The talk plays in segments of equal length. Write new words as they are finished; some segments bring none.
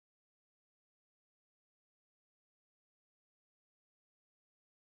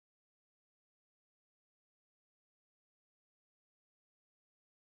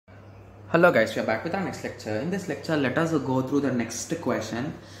Hello guys, we are back with our next lecture. In this lecture, let us go through the next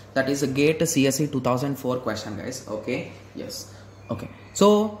question, that is a GATE CSE 2004 question, guys. Okay, yes. Okay,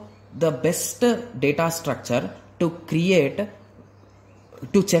 so the best data structure to create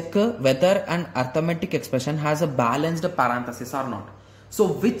to check whether an arithmetic expression has a balanced parenthesis or not. So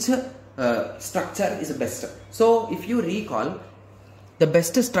which structure is best? So if you recall, the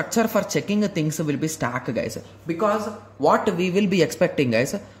best structure for checking things will be stack, guys, because what we will be expecting,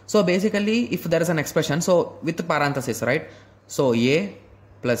 guys, so basically if there is an expression, so with parenthesis, right, so a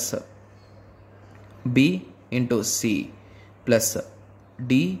plus b into c plus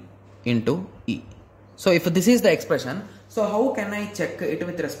d into e. So if this is the expression, so how can I check it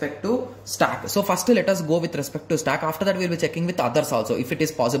with respect to stack? So first let us go with respect to stack. After that we will be checking with others also if it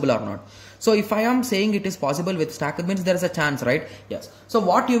is possible or not. So if I am saying it is possible with stack, it means there is a chance, right? Yes. So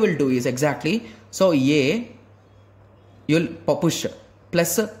what you will do is exactly, so a you will push,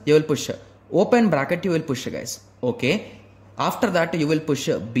 plus you will push, open bracket you will push, guys. Okay. After that you will push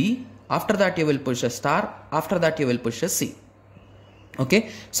b, after that you will push star, after that you will push c. Okay,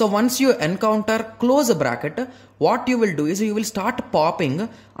 so once you encounter close bracket, what you will do is you will start popping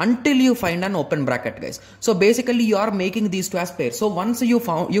until you find an open bracket, guys. So basically you are making these two as pairs. So once you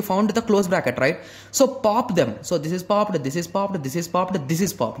found the close bracket, right? So pop them. So this is popped, this is popped, this is popped, this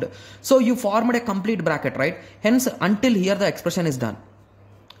is popped. So you formed a complete bracket, right? Hence until here the expression is done.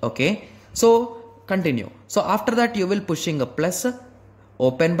 Okay, so continue. So after that you will pushing a plus,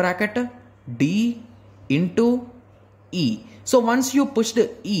 open bracket, d into e. So once you pushed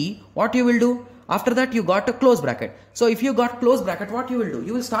E, what you will do? After that you got a close bracket. So if you got close bracket, what you will do?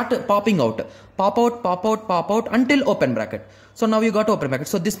 You will start popping out. Pop out, pop out, pop out until open bracket. So now you got open bracket.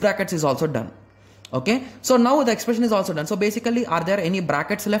 So this bracket is also done. Okay. So now the expression is also done. So basically, are there any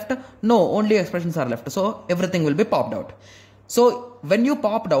brackets left? No, only expressions are left. So everything will be popped out. So when you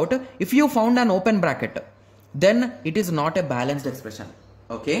popped out, if you found an open bracket, then it is not a balanced expression.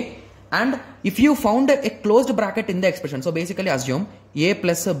 Okay. And if you found a closed bracket in the expression, so basically assume a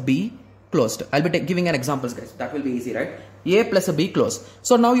plus b closed. I'll be giving an examples, guys. That will be easy, right? A plus b closed.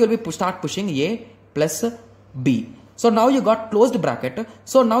 So now you will be start pushing a plus b. So now you got closed bracket.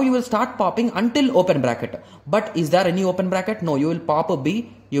 So now you will start popping until open bracket. But is there any open bracket? No. You will pop a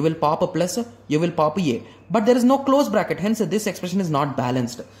b, you will pop a plus, you will pop a. But there is no closed bracket. Hence this expression is not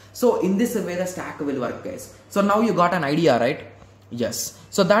balanced. So in this way the stack will work, guys. So now you got an idea, right? Yes.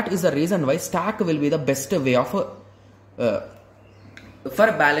 So that is the reason why stack will be the best way of for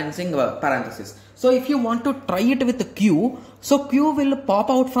balancing parenthesis. So if you want to try it with Q, so Q will pop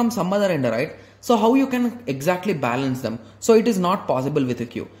out from some other end, right? So how you can exactly balance them? So it is not possible with a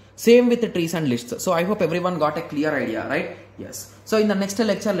Q. Same with the trees and lists. So I hope everyone got a clear idea, right? Yes. So in the next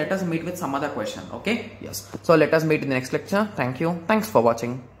lecture, let us meet with some other question. Okay? Yes. So let us meet in the next lecture. Thank you. Thanks for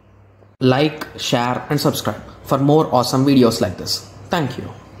watching. Like, share and subscribe for more awesome videos like this. Thank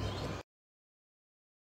you.